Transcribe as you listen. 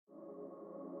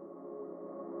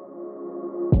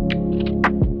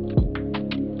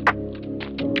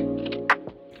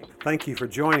Thank you for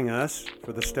joining us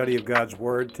for the study of God's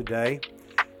Word today.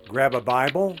 Grab a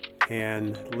Bible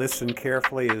and listen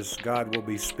carefully as God will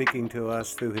be speaking to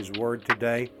us through His Word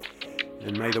today.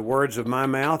 And may the words of my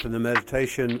mouth and the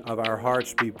meditation of our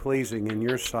hearts be pleasing in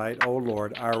your sight, O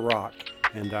Lord, our rock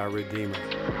and our Redeemer.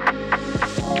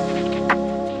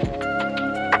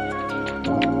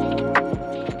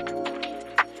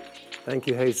 Thank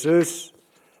you, Jesus,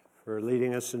 for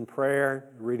leading us in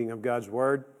prayer, reading of God's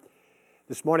Word.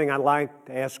 This morning I'd like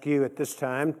to ask you at this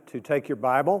time to take your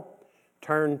Bible,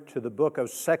 turn to the book of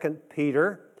 2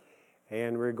 Peter,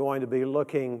 and we're going to be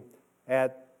looking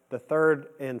at the third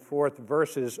and fourth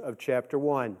verses of chapter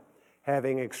 1,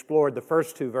 having explored the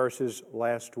first two verses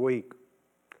last week.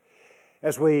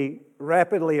 As we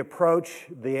rapidly approach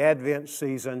the Advent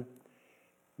season,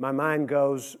 my mind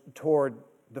goes toward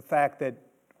the fact that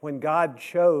when God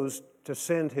chose to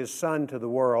send His Son to the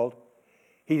world,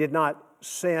 He did not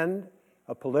send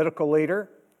a political leader,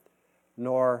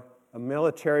 nor a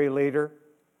military leader,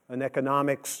 an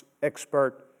economics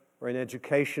expert, or an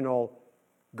educational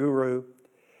guru.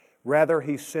 Rather,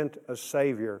 He sent a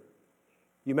Savior.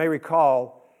 You may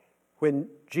recall when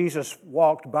Jesus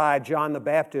walked by John the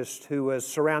Baptist, who was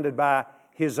surrounded by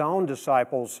his own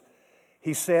disciples,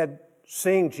 He said,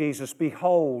 seeing Jesus,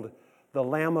 "Behold, the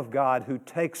Lamb of God who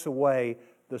takes away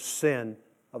the sin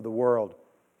of the world."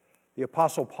 The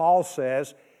Apostle Paul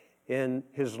says in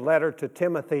his letter to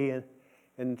Timothy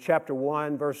in chapter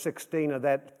 1, verse 16 of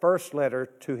that first letter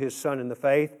to his son in the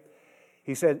faith,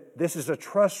 he said, "This is a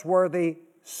trustworthy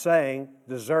saying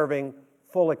deserving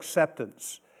full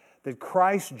acceptance, that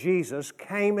Christ Jesus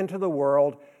came into the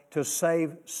world to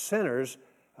save sinners,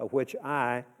 of which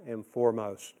I am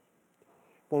foremost."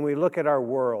 When we look at our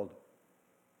world,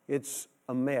 it's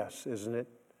a mess, isn't it?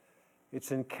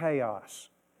 It's in chaos.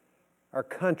 Our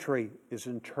country is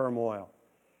in turmoil.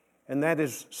 And that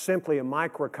is simply a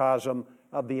microcosm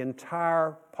of the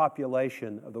entire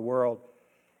population of the world.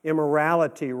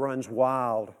 Immorality runs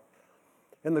wild.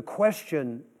 And the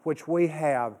question which we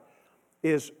have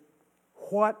is,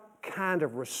 what kind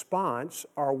of response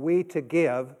are we to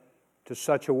give to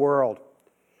such a world?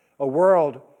 A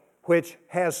world which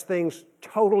has things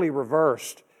totally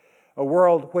reversed. A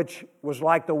world which was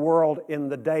like the world in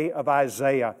the day of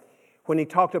Isaiah, when he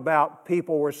talked about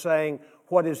people were saying,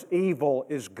 what is evil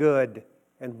is good,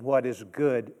 and what is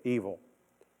good evil.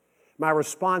 My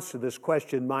response to this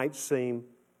question might seem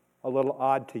a little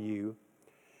odd to you,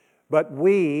 but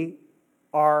we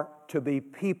are to be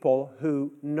people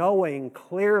who, knowing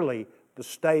clearly the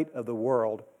state of the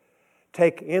world,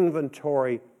 take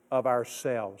inventory of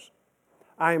ourselves.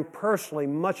 I am personally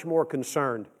much more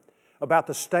concerned about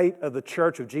the state of the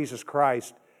Church of Jesus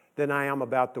Christ than I am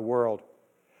about the world.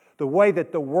 The way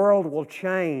that the world will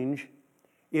change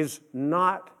is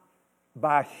not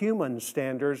by human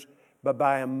standards, but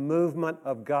by a movement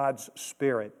of God's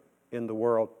Spirit in the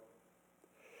world.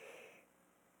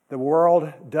 The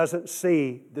world doesn't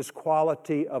see this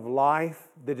quality of life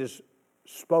that is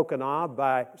spoken of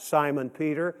by Simon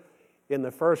Peter in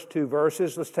the first two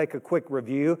verses. Let's take a quick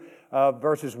review of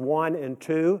verses 1 and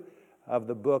 2 of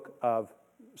the book of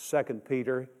 2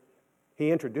 Peter. He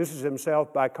introduces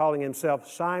himself by calling himself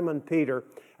Simon Peter,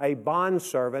 a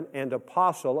bondservant and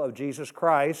apostle of Jesus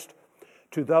Christ,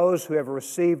 to those who have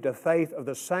received a faith of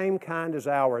the same kind as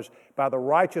ours by the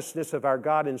righteousness of our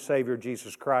God and Savior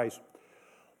Jesus Christ.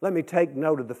 Let me take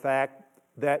note of the fact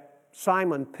that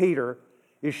Simon Peter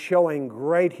is showing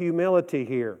great humility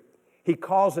here. He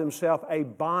calls himself a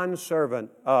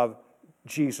bondservant of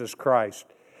Jesus Christ.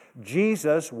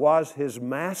 Jesus was his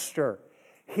master.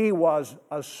 He was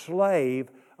a slave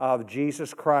of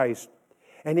Jesus Christ.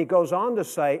 And he goes on to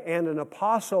say, and an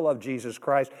apostle of Jesus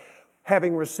Christ,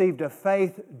 having received a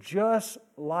faith just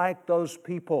like those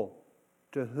people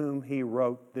to whom he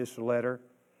wrote this letter.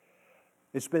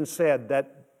 It's been said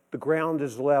that the ground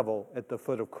is level at the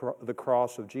foot of the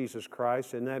cross of Jesus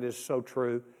Christ, and that is so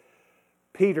true.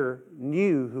 Peter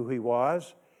knew who he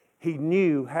was. He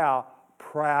knew how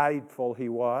prideful he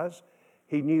was.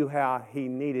 He knew how he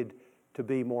needed to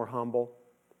be more humble.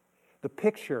 The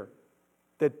picture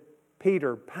that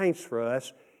Peter paints for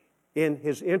us in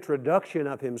his introduction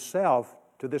of himself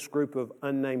to this group of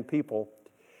unnamed people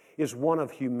is one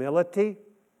of humility.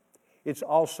 It's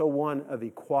also one of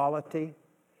equality.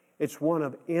 It's one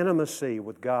of intimacy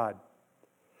with God.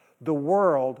 The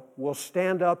world will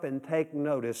stand up and take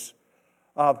notice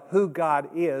of who God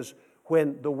is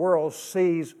when the world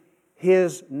sees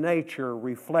His nature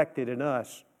reflected in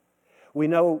us. We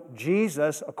know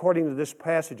Jesus, according to this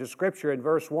passage of Scripture in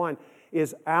verse 1,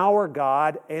 is our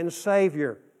God and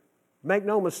Savior. Make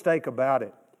no mistake about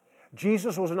it.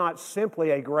 Jesus was not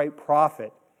simply a great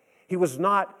prophet. He was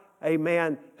not a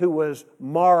man who was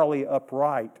morally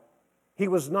upright. He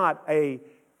was not a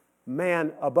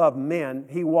man above men.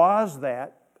 He was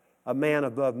that, a man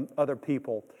above other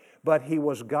people, but he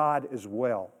was God as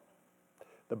well.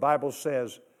 The Bible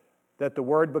says that the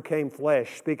Word became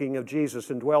flesh, speaking of Jesus,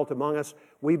 and dwelt among us.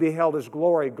 We beheld His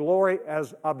glory, glory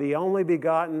as of the only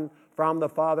begotten from the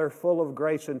Father, full of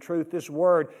grace and truth. This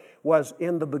Word was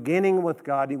in the beginning with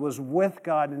God. He was with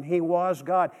God, and He was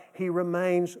God. He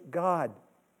remains God.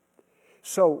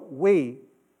 So we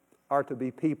are to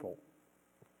be people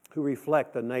who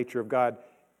reflect the nature of God.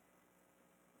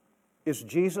 Is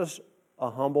Jesus a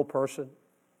humble person?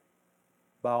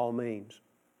 By all means.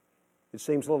 It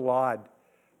seems a little odd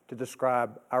to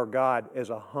describe our God as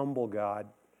a humble God,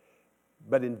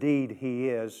 but indeed He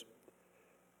is.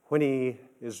 When He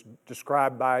is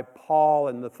described by Paul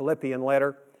in the Philippian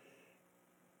letter,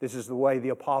 this is the way the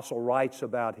apostle writes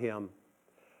about Him.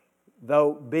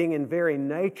 Though being in very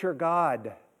nature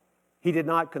God, He did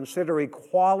not consider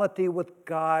equality with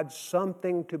God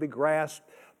something to be grasped,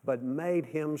 but made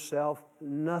Himself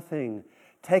nothing,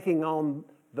 taking on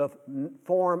the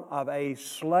form of a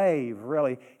slave,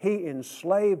 really. He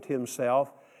enslaved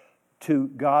Himself to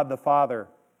God the Father,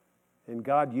 and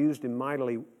God used Him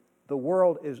mightily. The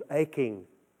world is aching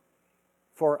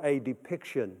for a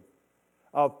depiction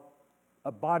of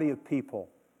a body of people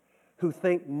who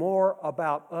think more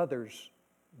about others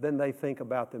than they think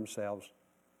about themselves.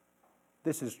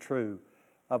 This is true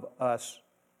of us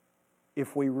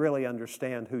if we really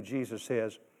understand who Jesus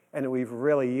is and we've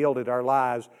really yielded our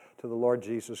lives to the Lord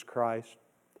Jesus Christ.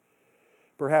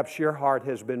 Perhaps your heart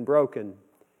has been broken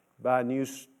by a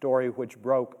news story which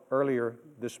broke earlier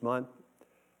this month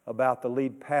about the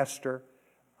lead pastor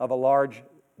of a large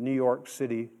New York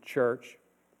City church.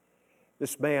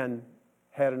 This man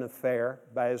had an affair,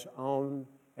 by his own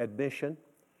admission,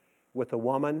 with a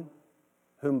woman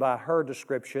whom, by her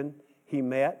description, he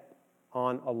met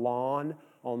on a lawn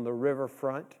on the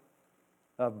riverfront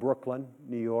of Brooklyn,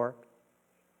 New York.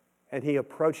 And he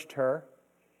approached her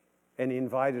and he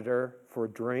invited her for a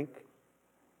drink.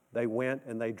 They went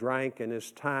and they drank, and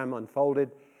as time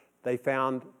unfolded, they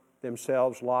found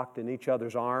themselves locked in each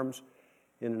other's arms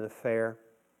in an affair.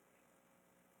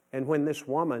 And when this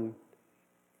woman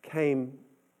came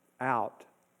out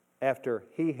after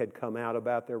he had come out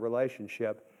about their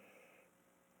relationship,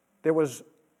 there was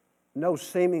no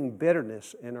seeming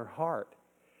bitterness in her heart.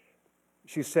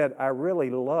 She said, "I really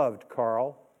loved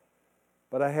Carl,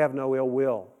 but I have no ill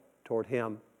will toward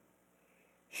him."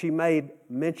 She made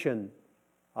mention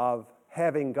of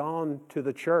having gone to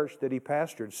the church that he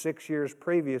pastored 6 years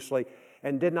previously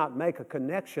and did not make a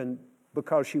connection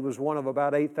because she was one of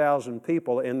about 8,000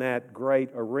 people in that great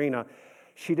arena.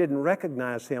 She didn't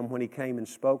recognize him when he came and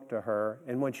spoke to her,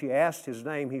 and when she asked his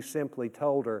name, he simply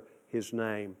told her his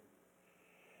name.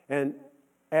 And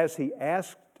as she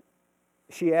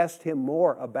asked him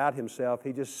more about himself,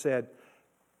 he just said,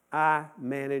 "I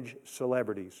manage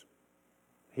celebrities."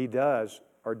 He does,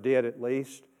 or did at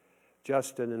least.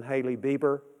 Justin and Hailey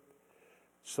Bieber,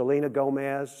 Selena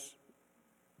Gomez,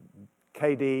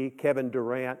 KD, Kevin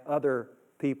Durant, other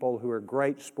people who are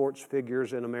great sports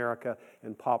figures in America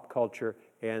and pop culture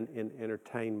and in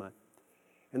entertainment.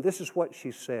 And this is what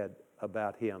she said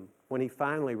about him when he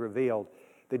finally revealed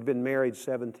they'd been married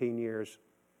 17 years.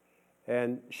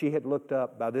 And she had looked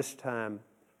up by this time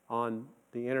on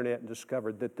the internet and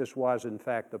discovered that this was, in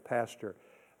fact, the pastor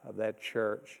of that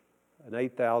church, an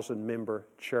 8,000-member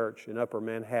church in Upper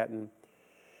Manhattan.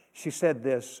 She said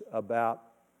this about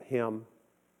him.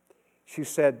 She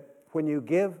said, "When you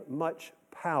give much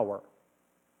power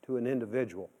to an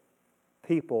individual,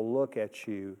 people look at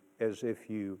you as if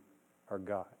you are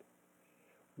God."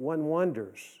 One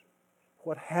wonders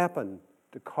what happened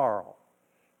to Carl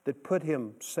that put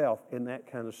himself in that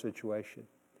kind of situation.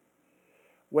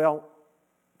 Well,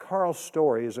 Carl's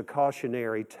story is a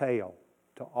cautionary tale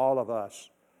to all of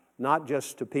us, not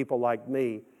just to people like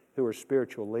me who are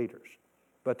spiritual leaders,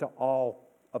 but to all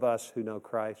of us who know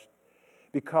Christ.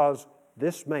 Because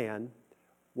this man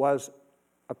was,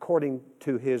 according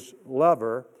to his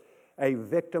lover, a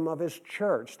victim of his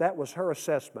church. That was her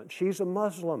assessment. She's a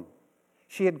Muslim.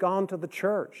 She had gone to the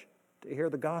church to hear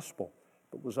the gospel,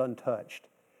 but was untouched.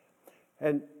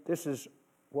 And this is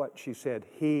what she said: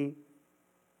 he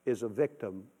is a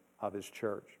victim of his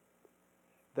church.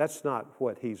 That's not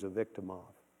what he's a victim of.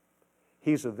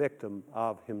 He's a victim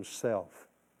of himself,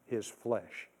 his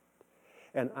flesh.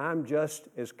 And I'm just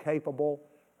as capable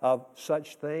of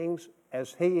such things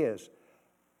as he is.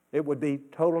 It would be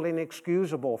totally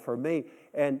inexcusable for me.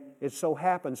 And it so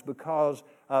happens because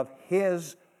of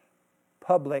his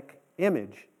public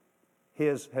image,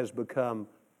 his has become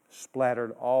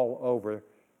splattered all over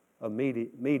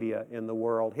media in the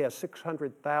world. He has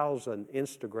 600,000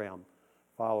 Instagram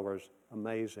followers.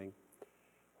 Amazing.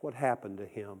 What happened to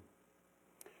him?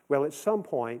 Well, at some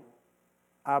point,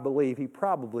 I believe he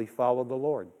probably followed the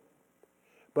Lord.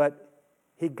 But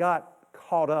he got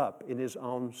caught up in his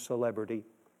own celebrity.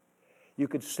 You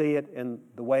could see it in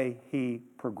the way he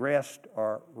progressed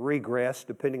or regressed,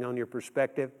 depending on your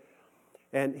perspective.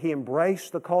 And he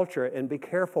embraced the culture. And be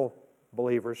careful,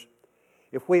 believers.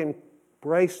 If we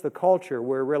embrace the culture,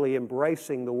 we're really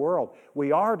embracing the world.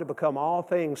 We are to become all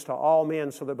things to all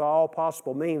men, so that by all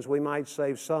possible means we might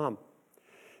save some.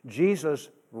 Jesus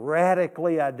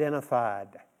radically identified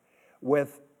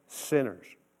with sinners.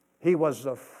 He was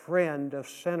a friend of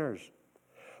sinners.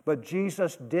 But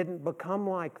Jesus didn't become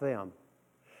like them.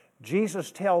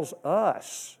 Jesus tells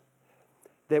us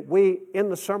that in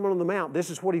the Sermon on the Mount, this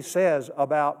is what he says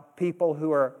about people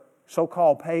who are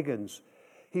so-called pagans.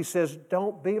 He says,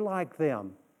 don't be like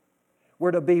them.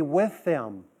 We're to be with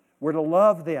them. We're to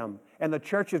love them. And the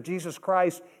Church of Jesus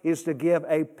Christ is to give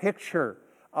a picture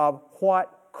of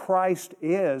what Christ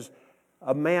is,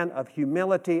 a man of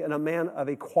humility and a man of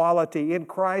equality. In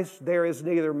Christ there is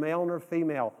neither male nor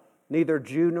female, neither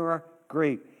Jew nor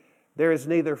Greek. There is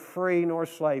neither free nor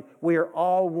slave. We are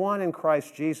all one in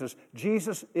Christ Jesus.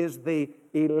 Jesus is the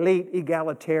elite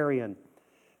egalitarian.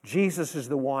 Jesus is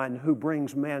the one who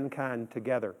brings mankind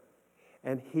together.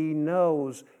 And He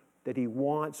knows that He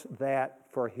wants that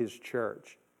for His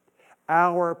church.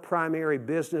 Our primary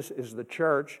business as the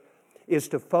church is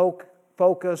to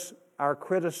focus our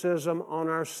criticism on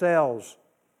ourselves,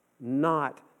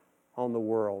 not on the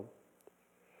world.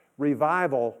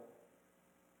 Revival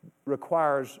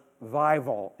requires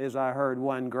vival, as I heard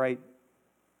one great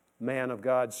man of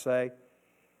God say.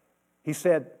 He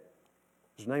said,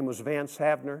 his name was Vance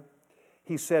Havner,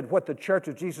 he said, what the Church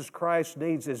of Jesus Christ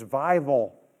needs is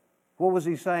vival. What was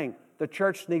he saying? The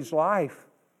church needs life,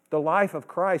 the life of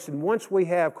Christ. And once we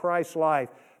have Christ's life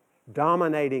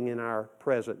dominating in our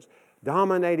presence,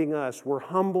 dominating us, we're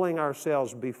humbling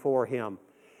ourselves before Him.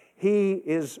 He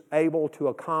is able to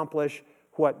accomplish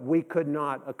what we could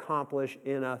not accomplish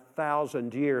in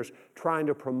 1,000 years, trying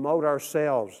to promote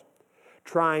ourselves,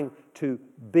 trying to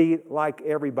be like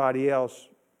everybody else,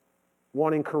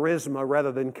 wanting charisma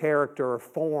rather than character or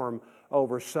form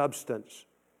over substance.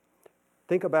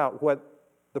 Think about what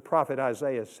the prophet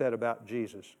Isaiah said about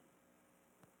Jesus,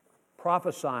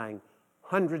 prophesying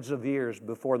hundreds of years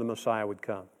before the Messiah would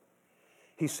come.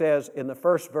 He says in the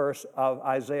first verse of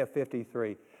Isaiah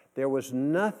 53, there was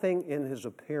nothing in His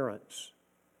appearance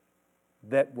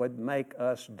that would make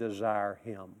us desire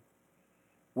Him.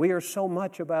 We are so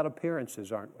much about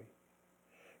appearances, aren't we?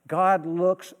 God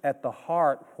looks at the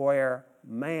heart where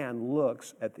man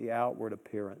looks at the outward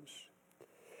appearance.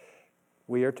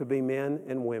 We are to be men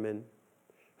and women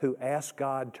who ask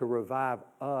God to revive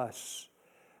us.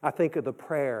 I think of the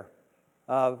prayer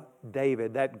of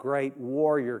David, that great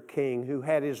warrior king who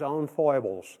had his own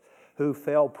foibles, who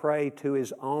fell prey to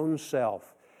his own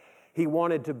self. He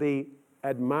wanted to be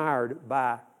admired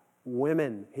by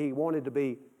women. He wanted to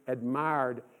be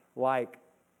admired like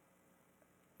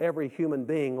every human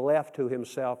being left to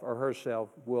himself or herself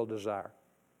will desire.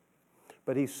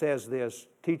 But he says this,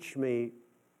 teach me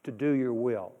to do your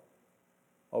will,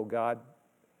 O God.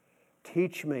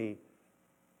 Teach me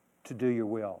to do your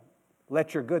will.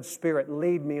 Let your good Spirit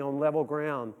lead me on level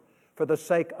ground. For the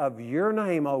sake of your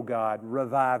name, O God,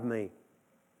 revive me.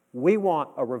 We want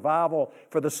a revival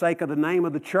for the sake of the name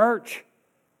of the church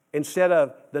instead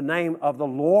of the name of the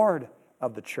Lord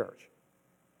of the church.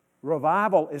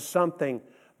 Revival is something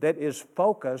that is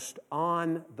focused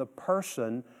on the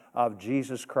person of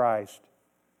Jesus Christ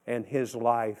and His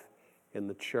life in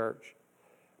the church.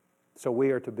 So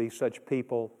we are to be such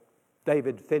people.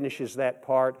 David finishes that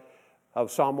part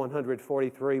of Psalm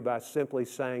 143 by simply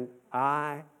saying,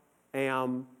 I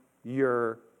am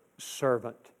your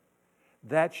servant.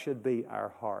 That should be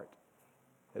our heart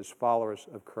as followers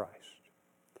of Christ.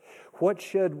 What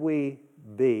should we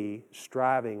be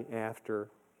striving after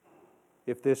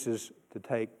if this is to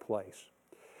take place?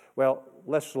 Well,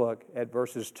 let's look at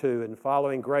verses 2. And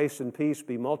following, grace and peace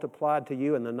be multiplied to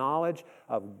you in the knowledge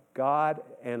of God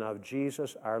and of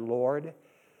Jesus our Lord.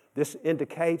 This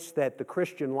indicates that the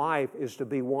Christian life is to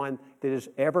be one that is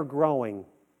ever growing,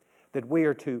 that we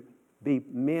are to be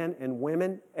men and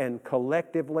women, and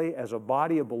collectively as a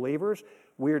body of believers,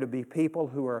 we are to be people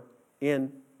who are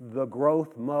in the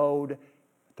growth mode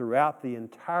throughout the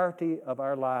entirety of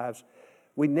our lives.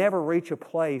 We never reach a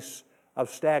place of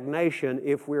stagnation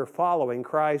if we're following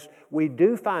Christ. We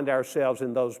do find ourselves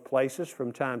in those places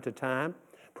from time to time.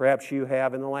 Perhaps you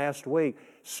have in the last week.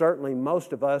 Certainly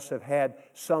most of us have had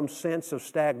some sense of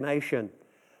stagnation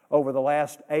over the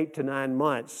last 8 to 9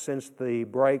 months since the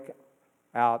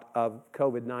breakout of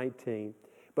COVID-19.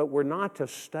 But we're not to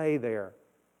stay there.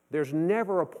 There's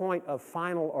never a point of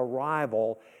final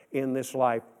arrival in this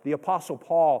life. The Apostle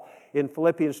Paul in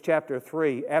Philippians chapter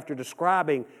 3, after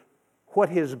describing what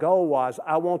his goal was,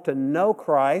 I want to know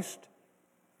Christ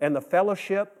and the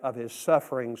fellowship of His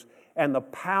sufferings and the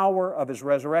power of His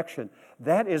resurrection.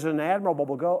 That is an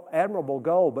admirable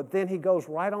goal, but then he goes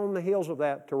right on the heels of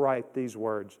that to write these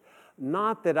words.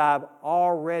 Not that I've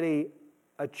already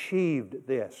achieved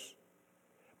this,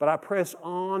 but I press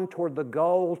on toward the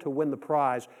goal to win the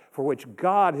prize for which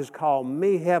God has called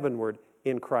me heavenward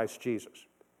in Christ Jesus.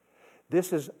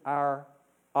 This is our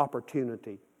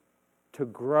opportunity to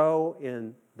grow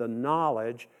in the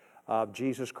knowledge of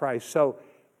Jesus Christ. So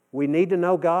we need to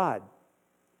know God.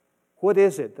 What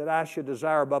is it that I should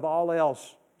desire above all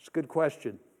else? It's a good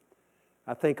question.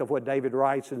 I think of what David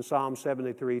writes in Psalm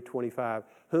 73:25.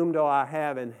 Whom do I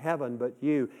have in heaven but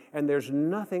you? And there's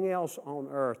nothing else on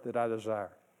earth that I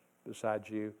desire besides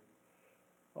you.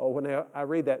 Oh, when I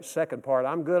read that second part,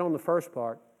 I'm good on the first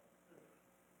part.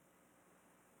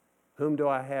 Whom do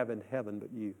I have in heaven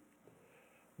but you?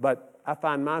 But I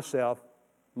find myself,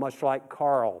 much like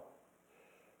Carl,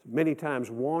 many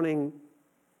times wanting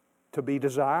to be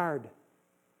desired,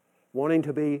 wanting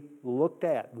to be looked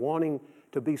at, wanting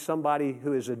to be somebody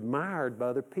who is admired by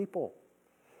other people.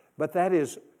 But that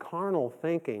is carnal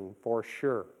thinking for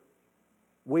sure.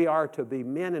 We are to be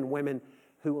men and women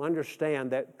who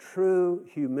understand that true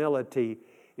humility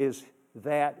is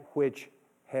that which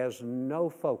has no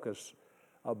focus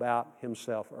about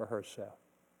himself or herself.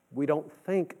 We don't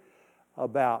think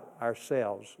about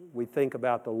ourselves. We think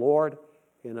about the Lord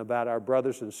and about our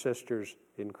brothers and sisters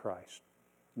in Christ.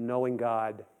 Knowing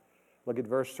God. Look at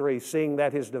verse 3. Seeing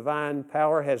that His divine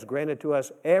power has granted to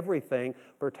us everything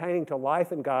pertaining to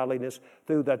life and godliness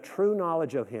through the true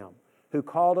knowledge of Him who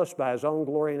called us by His own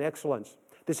glory and excellence.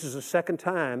 This is the second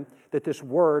time that this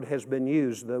word has been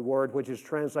used, the word which is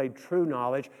translated true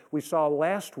knowledge. We saw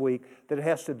last week that it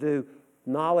has to do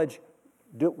knowledge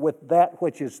with that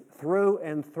which is through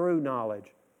and through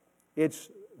knowledge. It's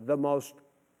the most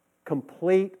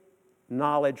complete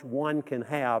knowledge one can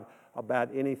have about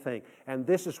anything. And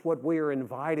this is what we are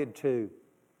invited to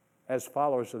as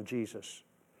followers of Jesus,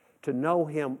 to know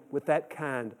Him with that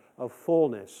kind of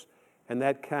fullness and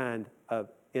that kind of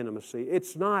intimacy.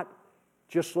 It's not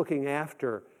just looking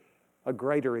after a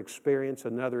greater experience,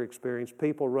 another experience.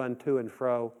 People run to and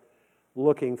fro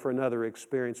looking for another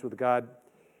experience with God.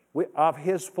 Of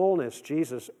His fullness,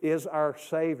 Jesus is our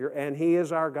Savior and He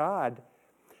is our God.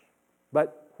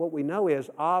 But what we know is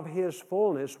of His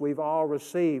fullness we've all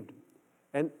received.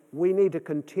 And we need to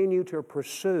continue to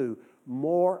pursue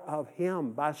more of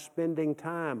Him by spending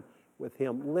time with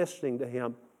Him, listening to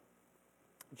Him.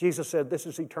 Jesus said, this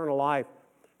is eternal life,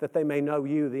 that they may know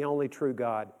you, the only true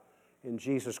God, and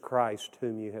Jesus Christ,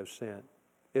 whom you have sent.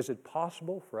 Is it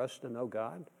possible for us to know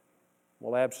God?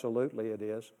 Well, absolutely it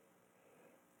is.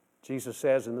 Jesus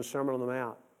says in the Sermon on the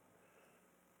Mount,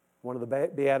 one of the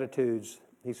Beatitudes,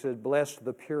 He said, blessed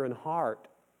the pure in heart,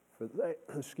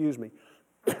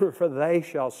 for they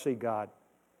shall see God.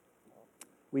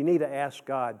 We need to ask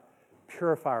God,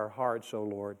 purify our hearts, O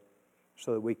Lord,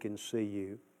 so that we can see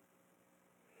you.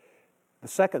 The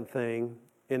second thing,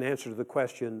 in answer to the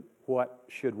question, what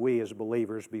should we as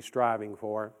believers be striving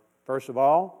for? First of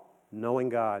all, knowing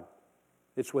God.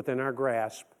 It's within our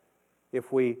grasp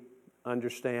if we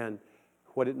understand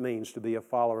what it means to be a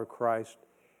follower of Christ.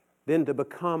 Then to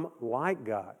become like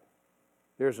God.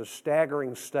 There's a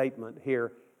staggering statement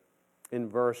here in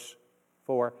verse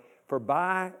 4. For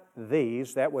by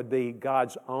these, that would be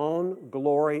God's own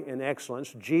glory and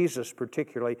excellence, Jesus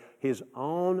particularly, His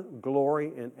own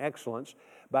glory and excellence,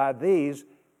 by these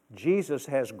Jesus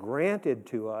has granted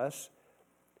to us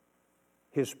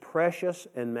His precious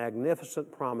and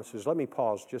magnificent promises. Let me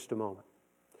pause just a moment.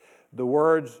 The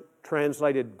words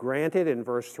translated granted in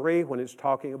verse 3, when it's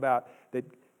talking about that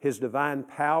His divine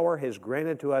power has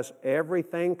granted to us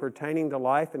everything pertaining to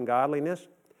life and godliness.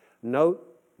 Note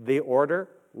the order,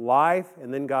 life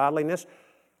and then godliness.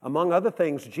 Among other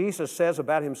things, Jesus says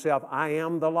about Himself, I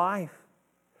am the life.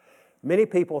 Many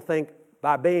people think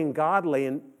by being godly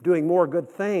and doing more good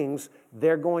things,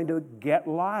 they're going to get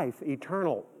life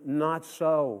eternal. Not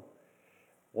so.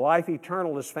 Life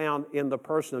eternal is found in the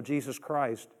person of Jesus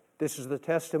Christ. This is the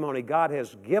testimony God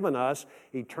has given us,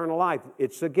 eternal life.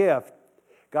 It's a gift.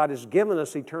 God has given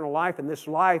us eternal life, and this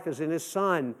life is in His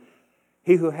Son.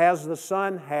 He who has the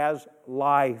Son has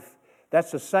life.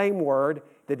 That's the same word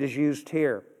that is used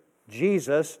here.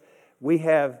 Jesus, we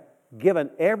have been given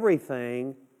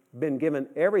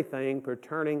everything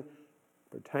pertaining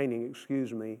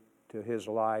to His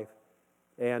life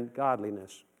and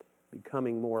godliness,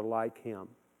 becoming more like Him.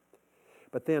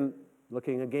 But then,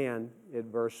 looking again at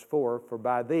verse 4, for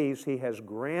by these He has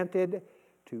granted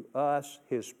to us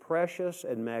His precious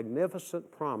and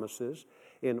magnificent promises,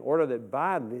 in order that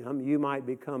by them you might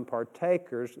become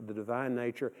partakers of the divine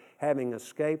nature, having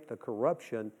escaped the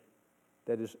corruption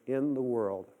that is in the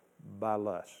world by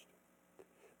lust.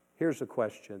 Here's the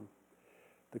question.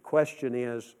 The question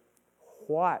is,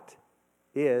 what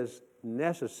is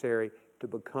necessary to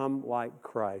become like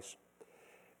Christ?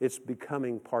 It's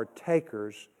becoming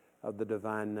partakers of the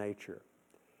divine nature.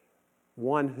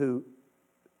 One who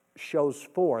shows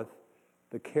forth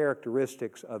the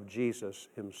characteristics of Jesus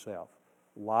Himself.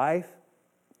 Life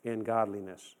and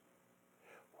godliness.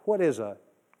 What is a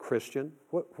Christian?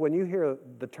 When you hear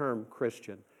the term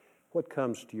Christian, what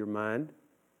comes to your mind?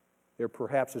 There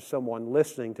perhaps is someone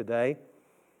listening today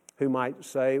who might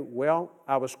say, well,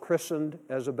 I was christened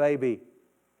as a baby.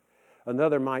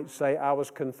 Another might say, I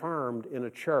was confirmed in a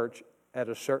church at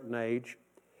a certain age.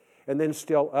 And then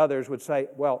still others would say,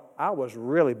 well, I was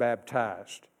really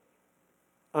baptized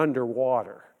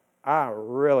underwater. I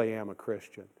really am a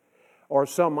Christian. Or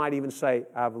some might even say,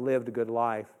 I've lived a good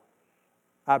life.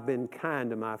 I've been kind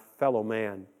to my fellow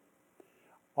man.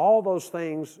 All those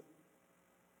things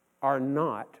are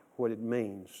not what it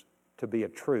means to be a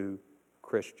true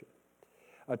Christian.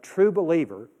 A true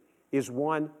believer is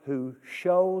one who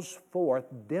shows forth,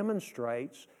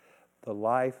 demonstrates the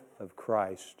life of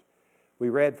Christ. We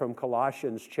read from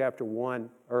Colossians chapter 1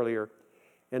 earlier,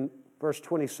 and verse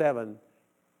 27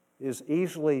 is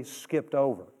easily skipped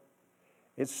over.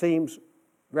 It seems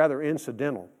rather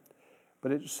incidental,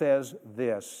 but it says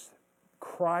this,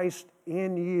 Christ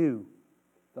in you,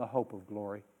 the hope of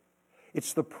glory.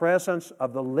 It's the presence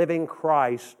of the living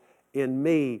Christ in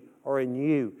me or in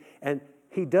you. And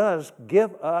He does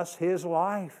give us His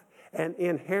life. And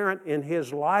inherent in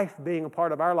His life being a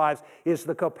part of our lives is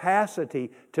the capacity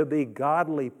to be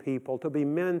godly people, to be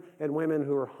men and women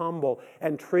who are humble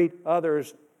and treat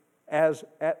others as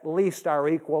at least our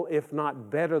equal, if not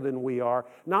better than we are,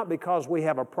 not because we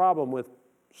have a problem with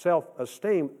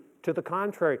self-esteem. To the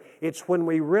contrary, it's when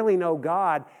we really know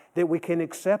God that we can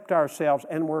accept ourselves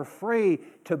and we're free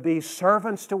to be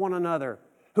servants to one another.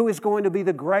 Who is going to be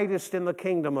the greatest in the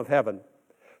kingdom of heaven?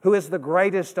 Who is the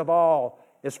greatest of all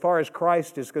as far as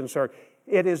Christ is concerned?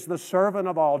 It is the servant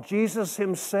of all. Jesus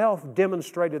Himself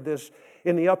demonstrated this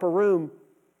in the upper room.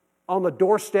 On the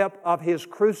doorstep of His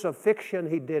crucifixion,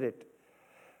 He did it.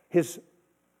 His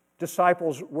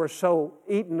disciples were so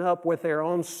eaten up with their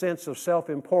own sense of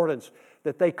self-importance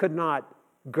that they could not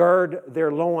gird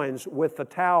their loins with the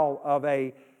towel of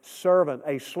a servant,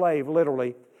 a slave,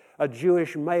 literally. A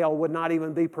Jewish male would not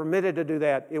even be permitted to do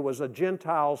that. It was a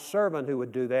Gentile servant who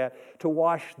would do that, to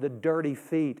wash the dirty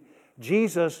feet.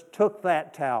 Jesus took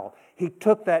that towel, He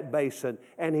took that basin,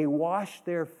 and He washed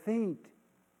their feet.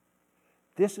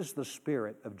 This is the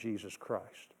Spirit of Jesus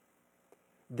Christ.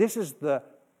 This is the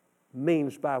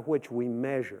means by which we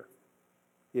measure,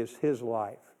 is His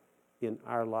life in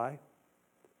our life.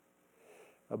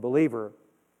 A believer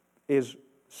is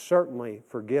certainly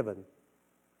forgiven,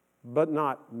 but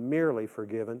not merely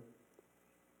forgiven.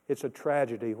 It's a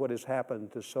tragedy what has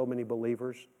happened to so many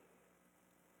believers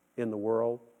in the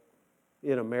world,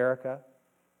 in America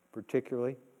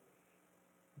particularly.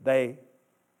 They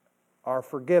are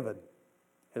forgiven.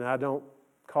 And I don't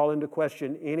call into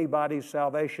question anybody's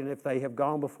salvation if they have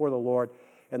gone before the Lord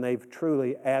and they've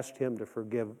truly asked Him to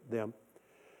forgive them.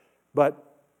 But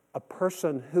a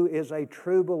person who is a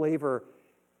true believer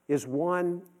is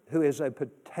one who is a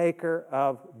partaker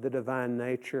of the divine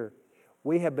nature.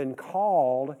 We have been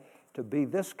called to be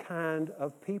this kind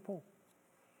of people.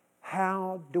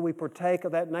 How do we partake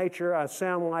of that nature? I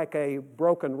sound like a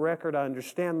broken record, I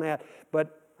understand that,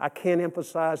 but I can't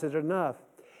emphasize it enough.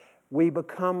 We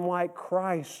become like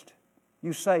Christ.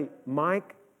 You say,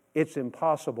 Mike, it's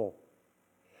impossible.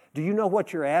 Do you know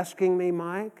what you're asking me,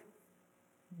 Mike?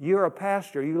 You're a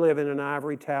pastor. You live in an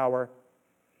ivory tower.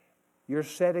 You're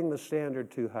setting the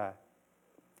standard too high.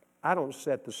 I don't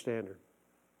set the standard.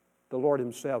 The Lord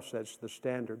Himself sets the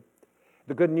standard.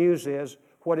 The good news is,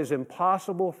 what is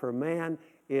impossible for man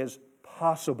is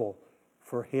possible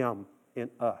for Him in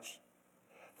us.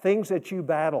 Things that you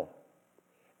battle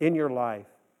in your life,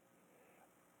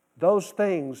 those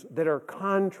things that are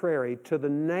contrary to the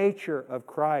nature of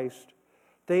Christ,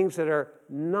 things that are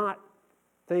not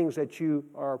things that you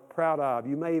are proud of.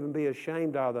 You may even be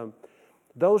ashamed of them.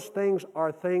 Those things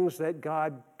are things that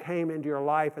God came into your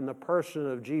life in the person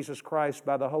of Jesus Christ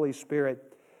by the Holy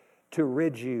Spirit to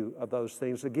rid you of those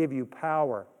things, to give you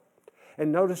power.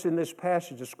 And notice in this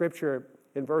passage of Scripture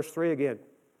in verse 3 again,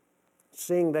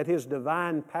 seeing that His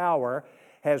divine power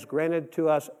has granted to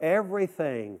us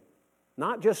everything,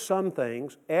 not just some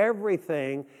things,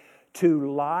 everything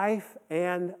to life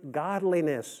and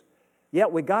godliness.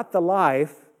 Yet we got the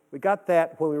life, we got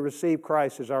that when we received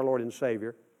Christ as our Lord and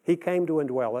Savior. He came to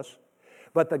indwell us.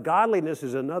 But the godliness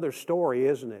is another story,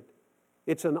 isn't it?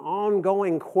 It's an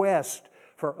ongoing quest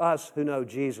for us who know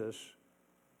Jesus.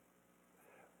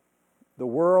 The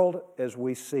world as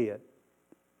we see it,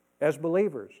 as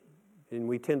believers, and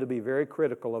we tend to be very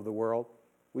critical of the world.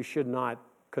 We should not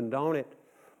condone it.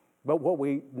 But what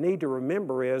we need to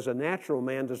remember is a natural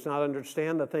man does not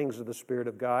understand the things of the Spirit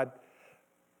of God,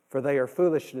 for they are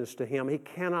foolishness to him. He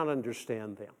cannot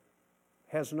understand them,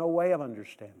 has no way of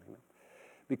understanding them,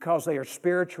 because they are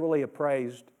spiritually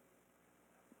appraised.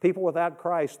 People without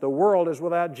Christ, the world is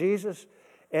without Jesus,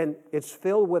 and it's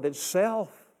filled with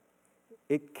itself.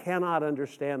 It cannot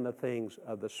understand the things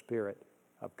of the Spirit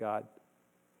of God.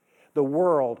 The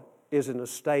world is in a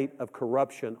state of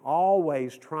corruption,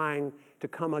 always trying to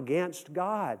come against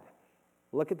God.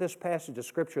 Look at this passage of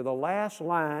Scripture. The last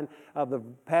line of the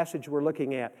passage we're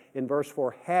looking at in verse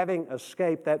 4, having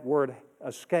escaped, that word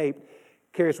escape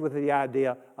carries with it the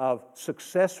idea of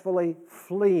successfully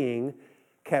fleeing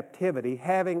captivity,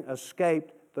 having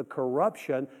escaped the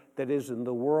corruption that is in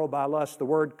the world by lust. The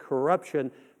word corruption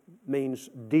means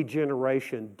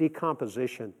degeneration,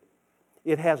 decomposition.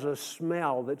 It has a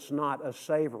smell that's not a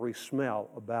savory smell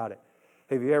about it.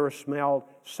 Have you ever smelled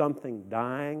something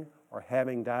dying or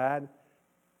having died?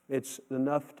 It's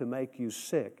enough to make you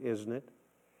sick, isn't it?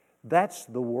 That's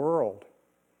the world.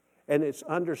 And it's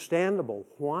understandable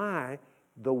why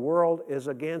the world is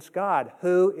against God.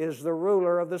 Who is the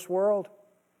ruler of this world?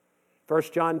 1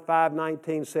 John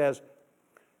 5:19 says,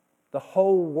 the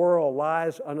whole world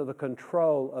lies under the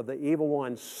control of the evil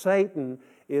one. Satan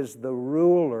is the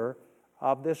ruler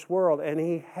of this world, and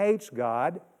he hates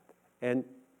God, and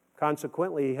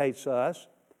consequently he hates us.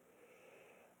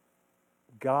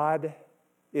 God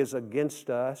is against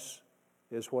us,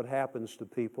 is what happens to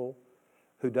people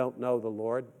who don't know the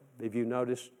Lord. Have you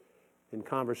noticed in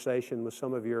conversation with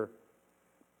some of your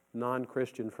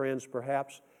non-Christian friends,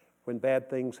 perhaps, when bad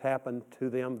things happen to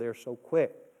them, they're so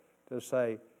quick to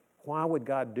say, why would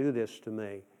God do this to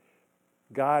me?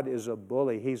 God is a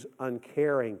bully. He's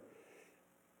uncaring.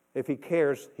 If He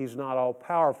cares, He's not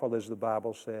all-powerful, as the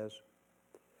Bible says.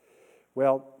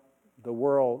 Well, the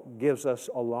world gives us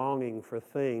a longing for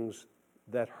things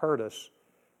that hurt us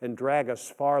and drag us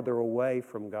farther away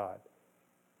from God.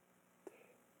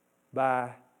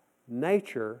 By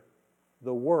nature,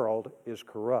 the world is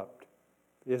corrupt,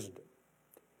 isn't it?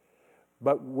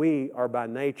 But we are by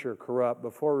nature corrupt.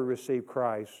 Before we receive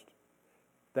Christ,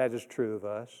 that is true of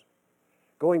us.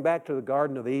 Going back to the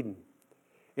Garden of Eden,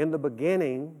 in the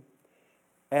beginning,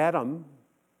 Adam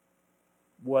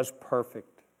was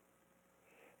perfect.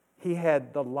 He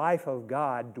had the life of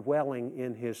God dwelling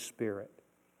in his spirit.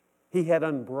 He had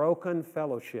unbroken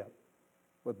fellowship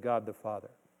with God the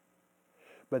Father.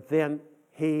 But then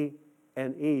he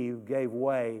and Eve gave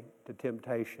way to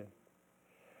temptation.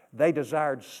 They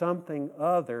desired something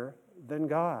other than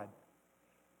God.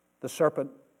 The serpent,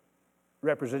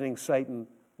 representing Satan,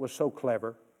 was so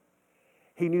clever.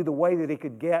 He knew the way that he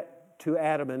could get to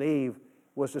Adam and Eve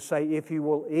was to say, if you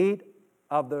will eat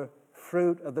of the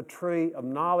fruit of the tree of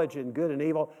knowledge and good and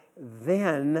evil,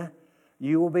 then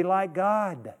you will be like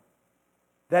God.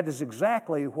 That is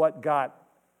exactly what got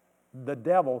the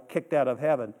devil kicked out of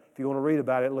heaven. If you want to read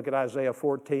about it, look at Isaiah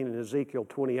 14 and Ezekiel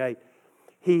 28.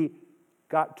 He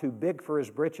got too big for his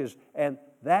britches, and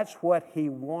that's what he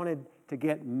wanted to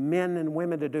get men and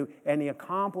women to do. And he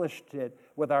accomplished it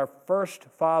with our first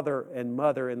father and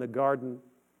mother in the Garden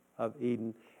of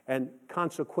Eden. And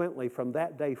consequently, from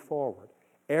that day forward,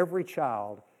 every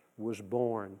child was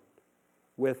born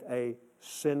with a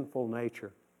sinful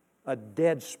nature, a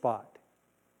dead spot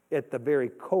at the very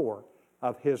core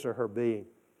of his or her being.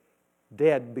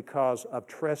 Dead because of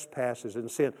trespasses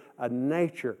and sin, a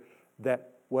nature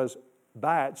that was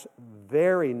by its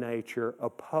very nature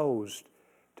opposed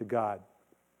to God.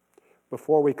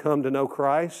 Before we come to know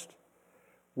Christ,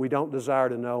 we don't desire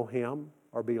to know Him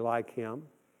or be like Him.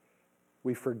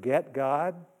 We forget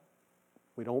God.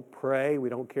 We don't pray. We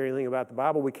don't care anything about the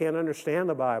Bible. We can't understand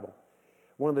the Bible.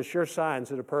 One of the sure signs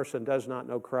that a person does not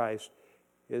know Christ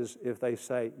is if they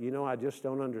say, I just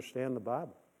don't understand the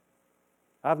Bible.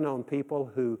 I've known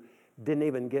people who didn't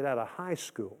even get out of high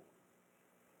school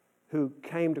who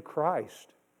came to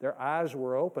Christ. Their eyes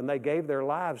were open. They gave their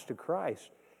lives to Christ,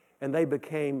 and they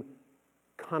became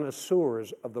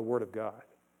connoisseurs of the Word of God.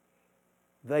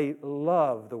 They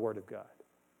love the Word of God.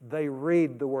 They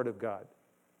read the Word of God.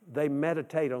 They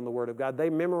meditate on the Word of God. They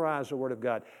memorize the Word of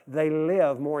God. They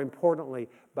live, more importantly,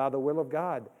 by the will of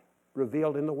God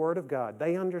revealed in the Word of God.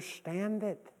 They understand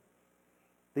it.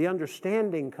 The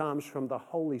understanding comes from the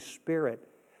Holy Spirit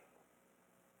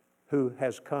who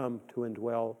has come to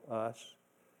indwell us.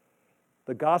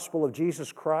 The gospel of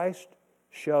Jesus Christ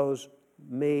shows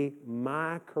me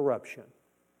my corruption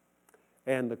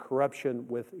and the corruption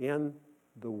within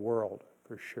the world,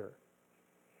 for sure.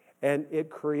 And it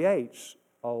creates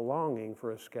a longing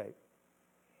for escape.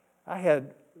 I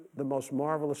had the most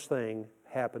marvelous thing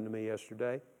happen to me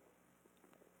yesterday.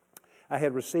 I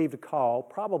had received a call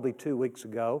probably 2 weeks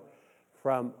ago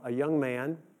from a young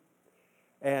man,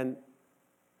 and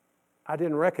I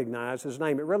didn't recognize his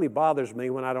name. It really bothers me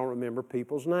when I don't remember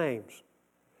people's names.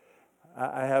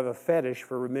 I have a fetish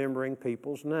for remembering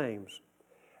people's names.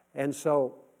 And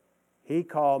so he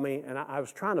called me, and I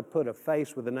was trying to put a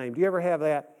face with a name. Do you ever have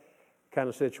that kind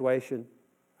of situation?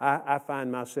 I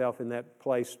find myself in that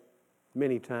place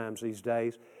many times these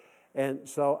days. And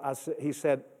so he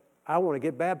said, I want to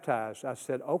get baptized. I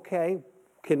said, okay,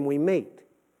 can we meet?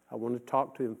 I want to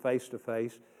talk to him face to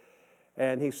face.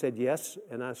 And he said, yes.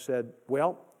 And I said,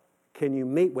 well, can you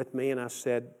meet with me? And I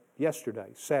said, yesterday,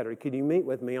 Saturday. Can you meet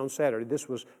with me on Saturday? This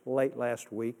was late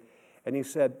last week. And he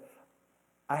said,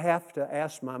 I have to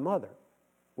ask my mother.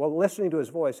 Well, listening to his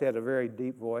voice, he had a very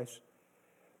deep voice.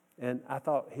 And I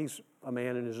thought, he's a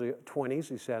man in his 20s,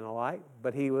 he sounded like,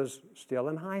 but he was still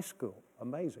in high school.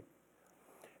 Amazing.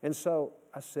 And so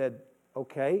I said,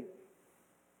 okay,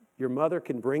 your mother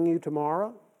can bring you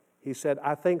tomorrow? He said,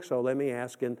 I think so, let me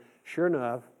ask. And sure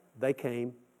enough, they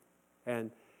came, and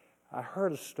I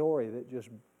heard a story that just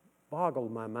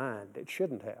boggled my mind. It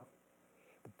shouldn't have.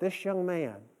 But this young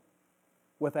man,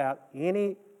 without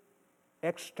any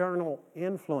external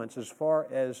influence as far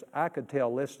as I could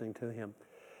tell listening to him,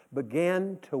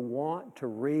 began to want to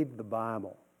read the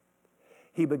Bible.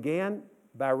 He began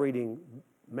by reading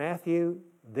Matthew,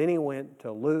 then he went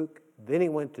to Luke, then he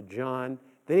went to John,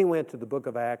 then he went to the book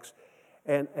of Acts.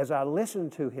 And as I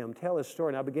listened to him tell his story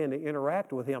and I began to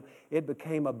interact with him, it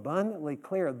became abundantly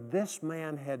clear this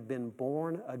man had been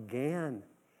born again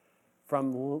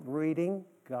from reading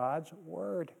God's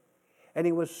Word. And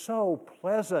he was so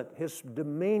pleasant. His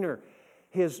demeanor,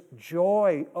 his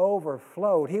joy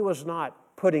overflowed. He was not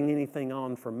putting anything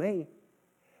on for me,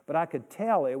 but I could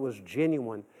tell it was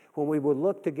genuine when we would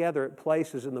look together at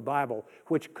places in the Bible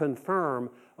which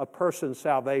confirm a person's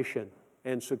salvation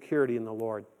and security in the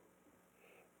Lord.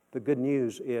 The good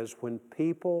news is when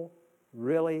people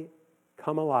really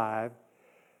come alive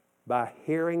by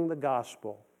hearing the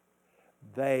gospel,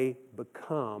 they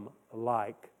become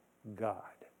like God.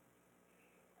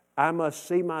 I must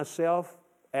see myself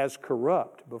as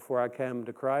corrupt before I come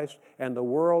to Christ, and the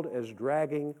world is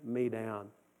dragging me down.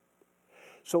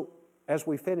 So as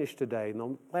we finish today, in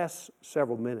the last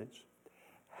several minutes,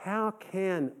 how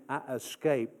can I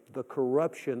escape the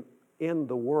corruption in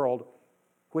the world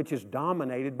which is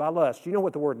dominated by lust? You know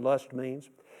what the word lust means?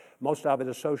 Most of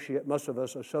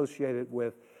us associate it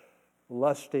with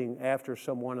lusting after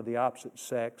someone of the opposite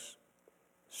sex,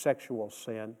 sexual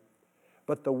sin.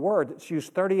 But the word, it's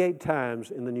used 38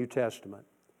 times in the New Testament.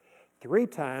 3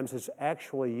 times it's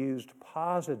actually used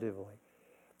positively.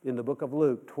 In the book of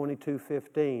Luke,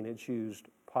 22:15, it's used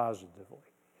positively.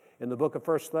 In the book of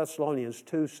 1 Thessalonians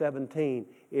 2:17,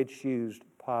 it's used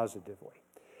positively.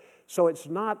 So it's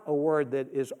not a word that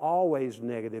is always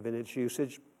negative in its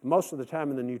usage. Most of the time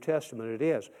in the New Testament it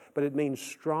is, but it means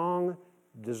strong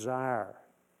desire.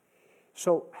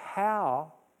 So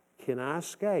how can I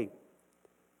escape?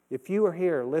 If you are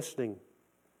here listening,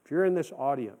 if you're in this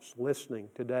audience listening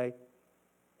today,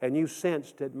 and you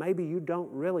sense that maybe you don't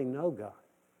really know God,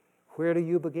 where do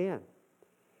you begin?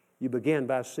 You begin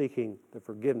by seeking the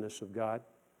forgiveness of God.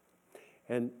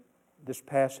 And this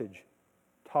passage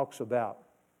talks about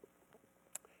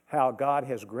how God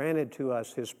has granted to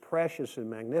us His precious and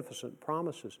magnificent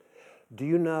promises. Do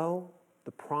you know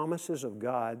the promises of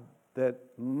God that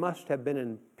must have been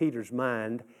in Peter's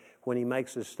mind when he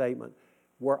makes this statement?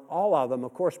 Were all of them,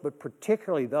 of course, but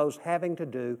particularly those having to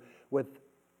do with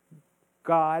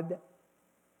God,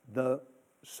 the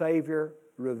Savior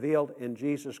revealed in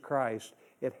Jesus Christ.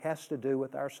 It has to do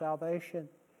with our salvation.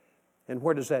 And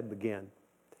where does that begin?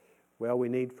 Well, we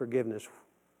need forgiveness.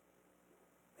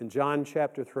 In John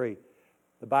chapter 3,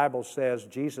 the Bible says,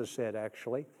 Jesus said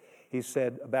actually, He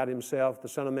said about himself, the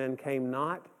Son of Man came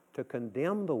not to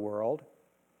condemn the world,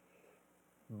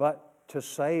 but to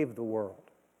save the world.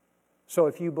 So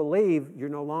if you believe, you're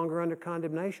no longer under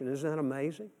condemnation. Isn't that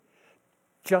amazing?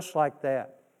 Just like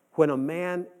that. When a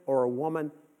man or a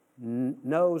woman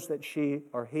knows that she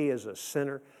or he is a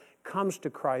sinner, comes to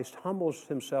Christ, humbles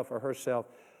himself or herself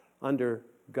under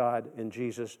God and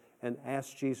Jesus, and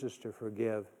asks Jesus to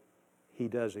forgive, he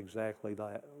does exactly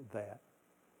that.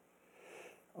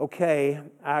 Okay,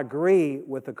 I agree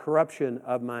with the corruption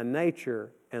of my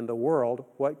nature and the world.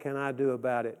 What can I do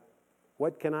about it?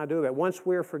 What can I do about it? Once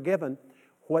we're forgiven,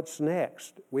 what's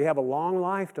next? We have a long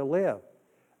life to live.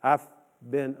 I've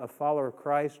been a follower of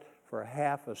Christ for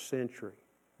half a century.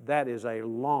 That is a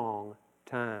long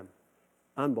time.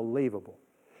 Unbelievable.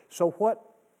 So what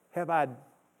have I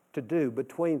to do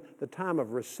between the time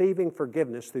of receiving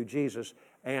forgiveness through Jesus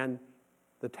and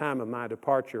the time of my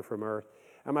departure from earth?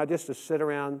 Am I just to sit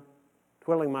around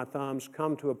twiddling my thumbs,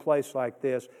 come to a place like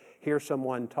this, hear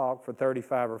someone talk for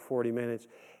 35 or 40 minutes,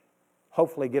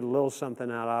 hopefully get a little something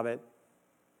out of it,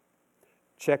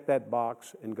 check that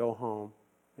box, and go home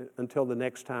until the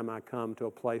next time I come to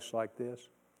a place like this?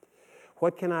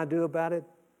 What can I do about it?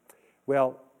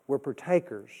 Well, we're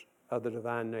partakers of the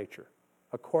divine nature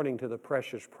according to the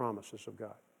precious promises of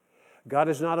God. God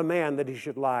is not a man that he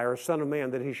should lie, or a son of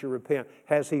man that he should repent.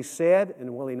 Has he said,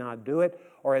 and will he not do it?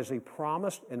 Or has he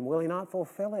promised, and will he not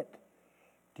fulfill it?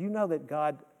 Do you know that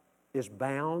God is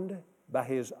bound by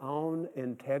his own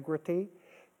integrity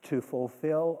to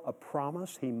fulfill a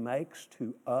promise he makes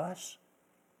to us?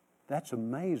 That's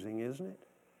amazing, isn't it?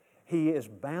 He is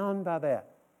bound by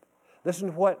that.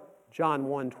 Listen to what John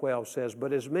 1:12 says,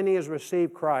 "But as many as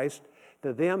received Christ,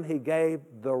 to them he gave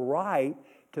the right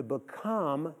to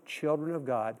become children of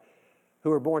God,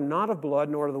 who are born not of blood,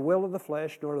 nor of the will of the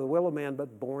flesh, nor of the will of man,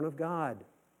 but born of God."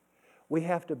 We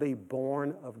have to be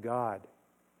born of God.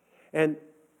 And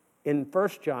in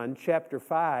 1 John chapter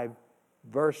 5,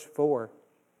 verse 4,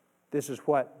 this is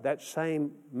what that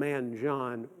same man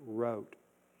John wrote.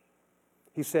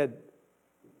 He said,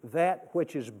 that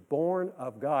which is born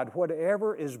of God,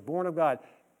 whatever is born of God,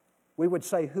 we would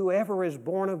say whoever is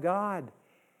born of God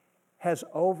has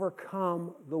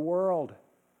overcome the world.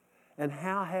 And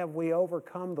how have we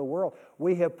overcome the world?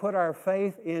 We have put our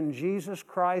faith in Jesus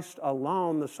Christ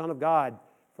alone, the Son of God,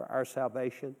 for our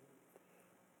salvation.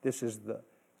 This is the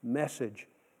message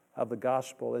of the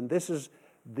gospel. And this is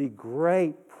the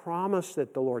great promise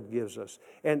that the Lord gives us.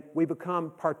 And we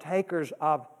become partakers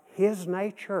of his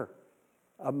nature.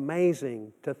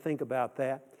 Amazing to think about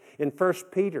that. In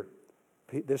 1 Peter,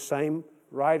 this same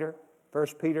writer,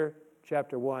 1 Peter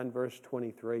chapter 1, verse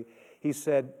 23, he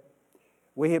said,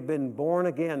 "We have been born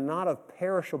again, not of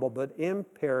perishable, but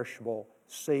imperishable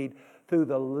seed, through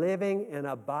the living and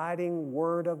abiding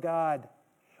Word of God."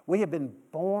 We have been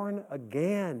born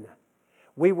again.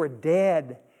 We were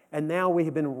dead, and now we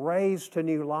have been raised to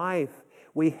new life.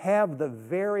 We have the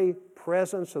very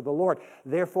presence of the Lord.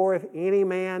 Therefore, if any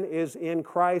man is in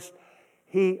Christ,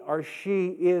 he or she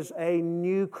is a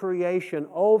new creation.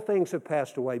 Old things have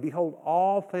passed away. Behold,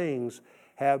 all things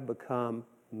have become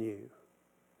new.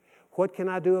 What can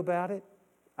I do about it?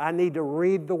 I need to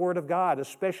read the Word of God,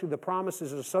 especially the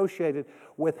promises associated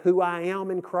with who I am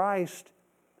in Christ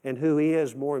and who He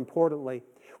is, more importantly.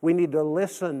 We need to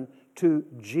listen to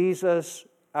Jesus,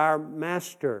 our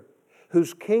Master,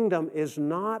 whose kingdom is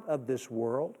not of this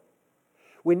world.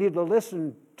 We need to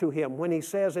listen to Him when He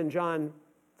says in John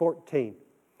 14,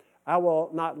 "I will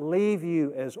not leave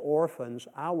you as orphans.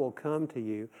 I will come to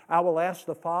you. I will ask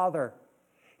the Father.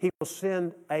 He will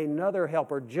send another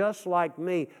helper just like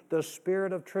me, the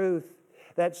Spirit of truth."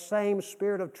 That same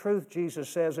Spirit of truth, Jesus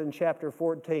says in chapter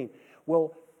 14,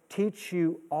 will teach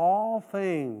you all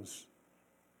things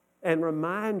and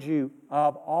remind you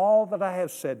of all that I have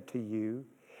said to you.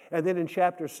 And then in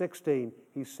chapter 16,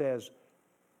 He says,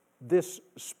 this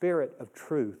Spirit of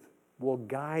truth will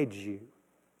guide you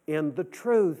in the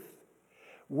truth.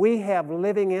 We have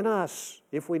living in us,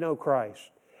 if we know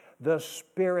Christ, the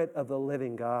Spirit of the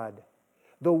living God,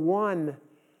 the one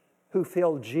who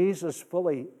filled Jesus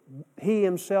fully, He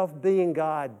Himself being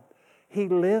God. He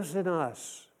lives in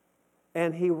us,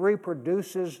 and He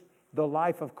reproduces the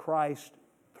life of Christ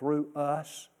through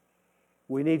us.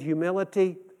 We need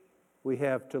humility. We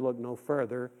have to look no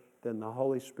further than the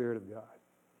Holy Spirit of God.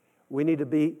 We need to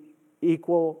be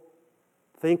equal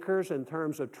thinkers in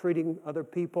terms of treating other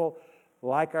people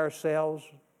like ourselves,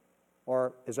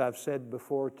 or as I've said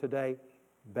before today,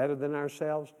 better than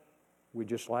ourselves. We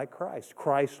just like Christ.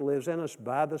 Christ lives in us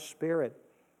by the Spirit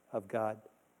of God.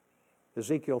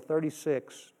 Ezekiel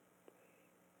 36,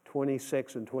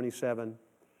 26 and 27,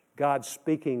 God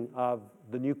speaking of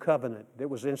the new covenant that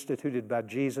was instituted by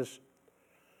Jesus.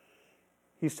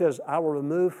 He says, I will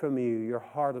remove from you your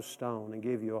heart of stone and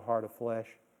give you a heart of flesh.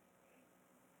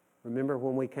 Remember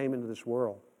when we came into this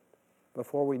world,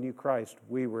 before we knew Christ,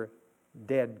 we were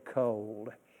dead cold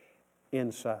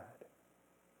inside.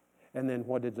 And then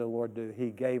what did the Lord do? He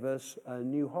gave us a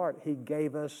new heart. He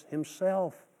gave us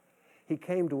Himself. He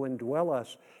came to indwell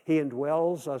us. He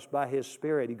indwells us by His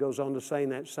Spirit. He goes on to say in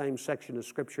that same section of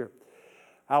Scripture,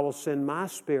 I will send my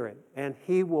Spirit, and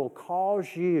He will cause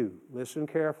you, listen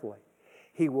carefully,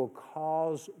 He will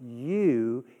cause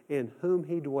you in whom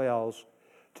He dwells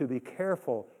to be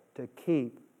careful to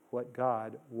keep what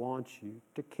God wants you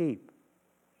to keep.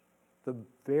 The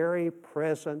very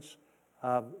presence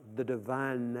of the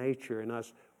divine nature in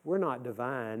us. We're not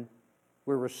divine,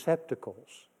 we're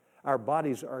receptacles. Our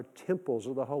bodies are temples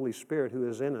of the Holy Spirit who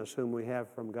is in us, whom we have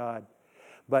from God.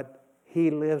 But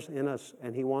He lives in us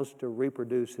and He wants to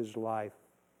reproduce His life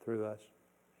through us.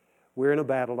 We're in a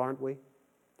battle, aren't we?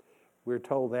 We're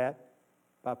told that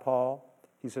by Paul.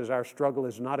 He says, our struggle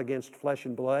is not against flesh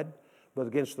and blood, but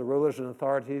against the rulers and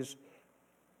authorities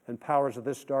and powers of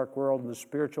this dark world and the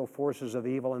spiritual forces of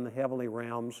evil in the heavenly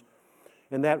realms.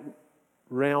 And that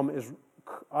realm is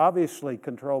obviously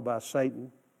controlled by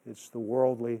Satan. It's the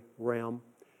worldly realm,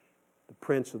 the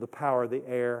prince of the power of the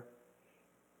air.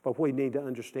 But what we need to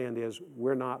understand is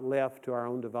we're not left to our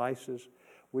own devices.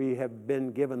 We have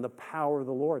been given the power of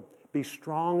the Lord. Be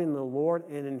strong in the Lord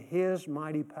and in His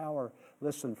mighty power.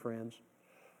 Listen, friends,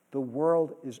 the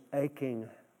world is aching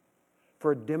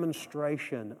for a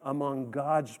demonstration among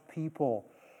God's people,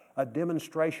 a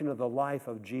demonstration of the life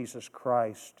of Jesus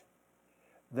Christ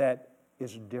that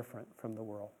is different from the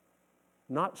world.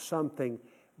 Not something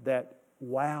that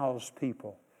wows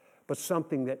people, but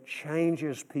something that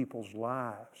changes people's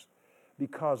lives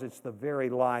because it's the very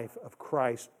life of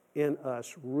Christ in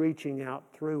us, reaching out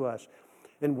through us.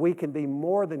 And we can be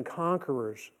more than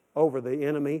conquerors over the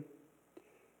enemy.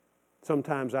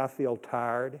 Sometimes I feel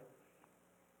tired,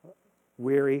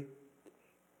 weary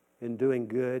in doing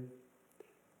good.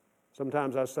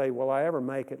 Sometimes I say, will I ever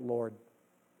make it, Lord?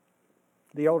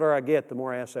 The older I get, the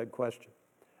more I ask that question.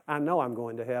 I know I'm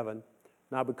going to heaven,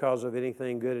 not because of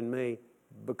anything good in me,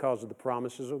 because of the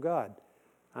promises of God.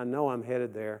 I know I'm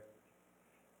headed there.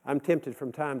 I'm tempted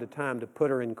from time to time to put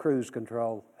her in cruise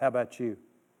control. How about you?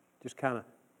 Just kind of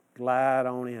glide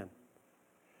on in.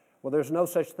 Well, there's no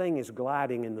such thing as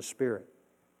gliding in the Spirit.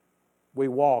 We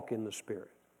walk in the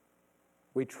Spirit.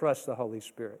 We trust the Holy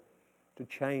Spirit to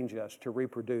change us, to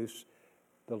reproduce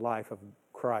the life of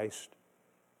Christ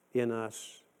in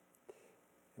us.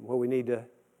 And what we need to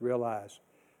realize,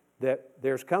 that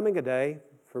there's coming a day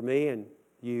for me and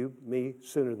you, me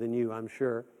sooner than you, I'm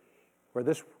sure, where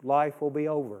this life will be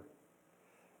over.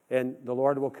 And the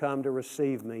Lord will come to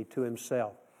receive me to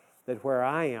Himself, that where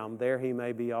I am, there He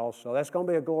may be also. That's going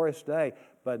to be a glorious day.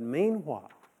 But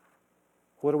meanwhile,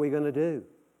 what are we going to do?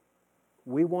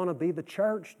 We want to be the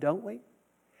church, don't we?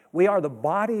 We are the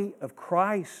body of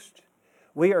Christ.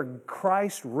 We are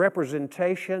Christ's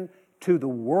representation to the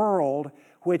world,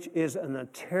 which is in a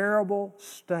terrible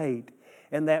state.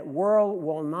 And that world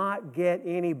will not get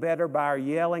any better by our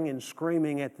yelling and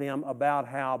screaming at them about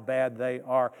how bad they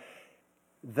are.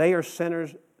 They are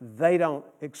sinners. They don't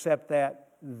accept that.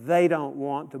 They don't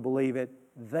want to believe it.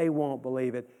 They won't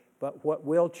believe it. But what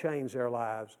will change their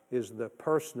lives is the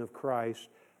person of Christ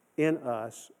in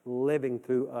us, living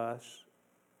through us.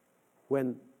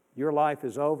 When your life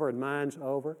is over and mine's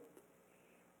over,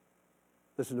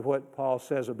 listen to what Paul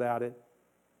says about it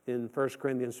in 1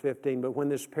 Corinthians 15. But when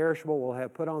this perishable will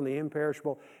have put on the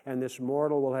imperishable, and this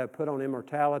mortal will have put on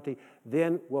immortality,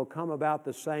 then will come about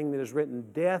the saying that is written,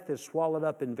 death is swallowed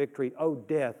up in victory. O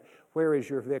death, where is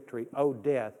your victory? O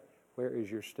death, where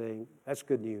is your sting? That's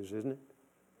good news, isn't it?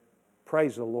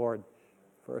 Praise the Lord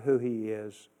for who He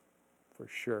is, for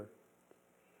sure.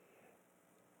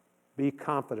 Be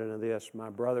confident of this, my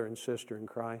brother and sister in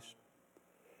Christ.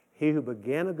 He who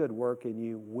began a good work in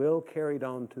you will carry it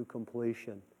on to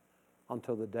completion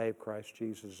until the day of Christ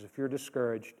Jesus. If you're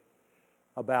discouraged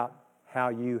about how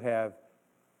you have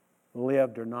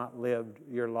lived or not lived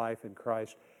your life in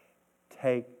Christ,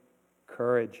 take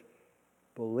courage.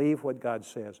 Believe what God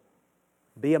says.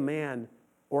 Be a man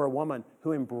or a woman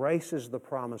who embraces the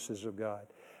promises of God,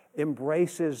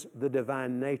 embraces the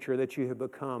divine nature that you have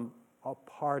become a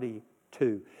party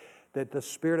to, that the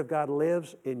Spirit of God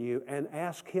lives in you, and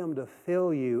ask Him to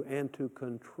fill you and to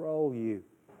control you.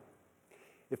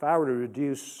 If I were to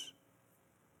reduce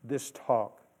this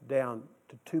talk down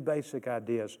to two basic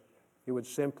ideas, it would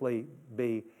simply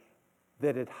be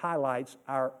that it highlights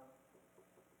our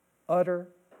utter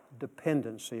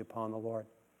dependency upon the Lord.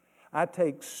 I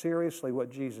take seriously what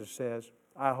Jesus says.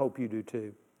 I hope you do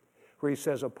too. Where He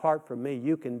says, apart from me,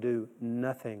 you can do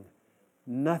nothing.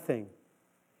 Nothing.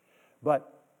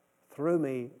 But through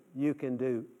me, you can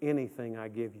do anything I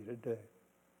give you to do.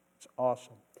 It's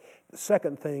awesome. The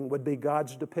second thing would be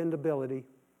God's dependability.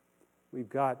 We've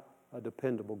got a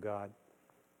dependable God.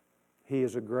 He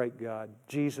is a great God.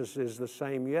 Jesus is the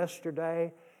same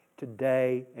yesterday,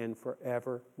 today, and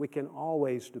forever. We can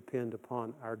always depend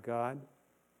upon our God.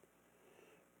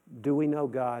 Do we know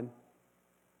God?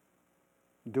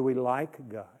 Do we like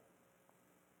God?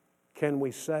 Can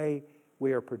we say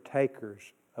we are partakers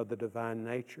of the divine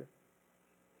nature?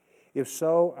 If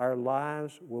so, our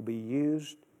lives will be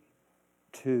used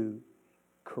to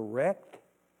correct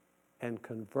and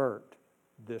convert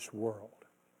this world.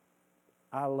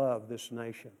 I love this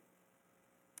nation.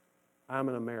 I'm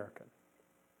an American.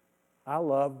 I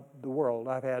love the world.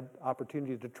 I've had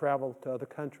opportunity to travel to other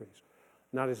countries,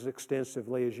 not as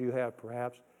extensively as you have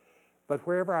perhaps, but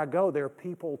wherever I go, there are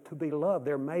people to be loved.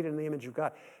 They're made in the image of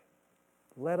God.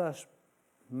 Let us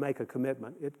make a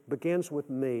commitment. It begins with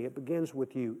me. It begins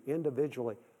with you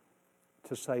individually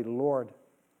to say, Lord,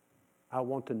 I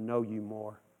want to know you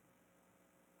more.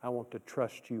 I want to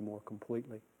trust you more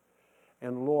completely.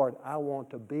 And Lord, I want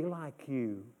to be like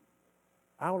you.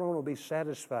 I don't want to be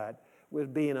satisfied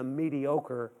with being a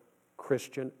mediocre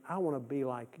Christian. I want to be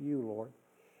like you, Lord.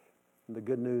 And the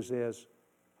good news is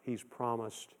He's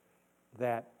promised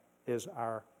that is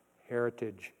our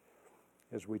heritage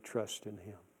as we trust in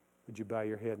Him. Would you bow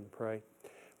your head and pray?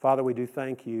 Father, we do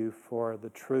thank you for the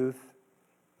truth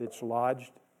that's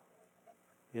lodged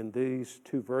in these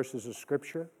two verses of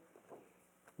Scripture.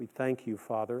 We thank you,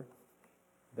 Father,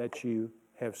 that you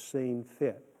have seen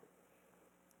fit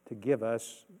to give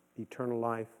us eternal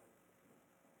life,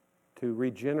 to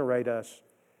regenerate us,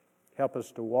 help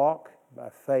us to walk by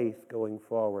faith going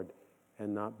forward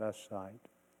and not by sight.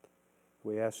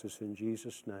 We ask this in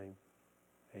Jesus' name.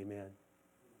 Amen.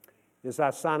 As I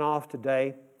sign off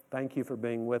today, thank you for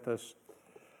being with us.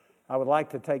 I would like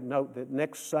to take note that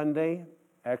next Sunday,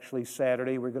 actually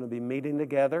Saturday, we're going to be meeting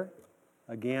together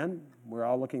again. We're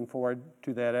all looking forward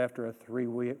to that after a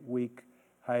 3-week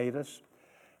hiatus.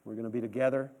 We're going to be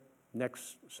together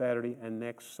next Saturday and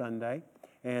next Sunday.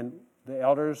 And the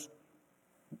elders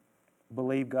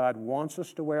believe God wants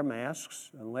us to wear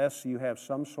masks unless you have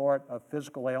some sort of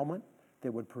physical ailment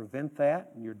that would prevent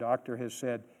that, and your doctor has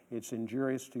said it's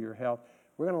injurious to your health.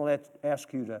 We're going to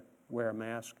ask you to wear a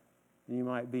mask. You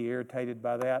might be irritated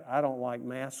by that. I don't like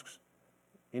masks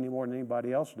any more than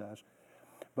anybody else does.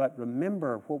 But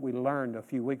remember what we learned a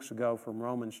few weeks ago from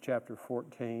Romans chapter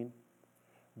 14,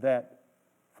 that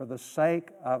for the sake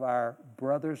of our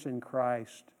brothers in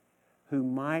Christ who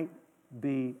might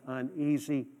be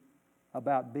uneasy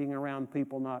about being around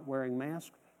people not wearing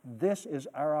masks, this is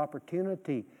our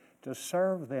opportunity to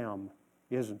serve them,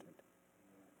 isn't it?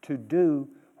 To do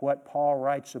what Paul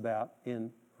writes about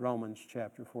in Romans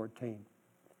chapter 14.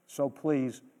 So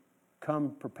please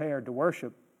come prepared to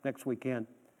worship next weekend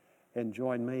and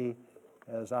join me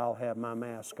as I'll have my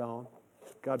mask on.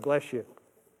 God bless you.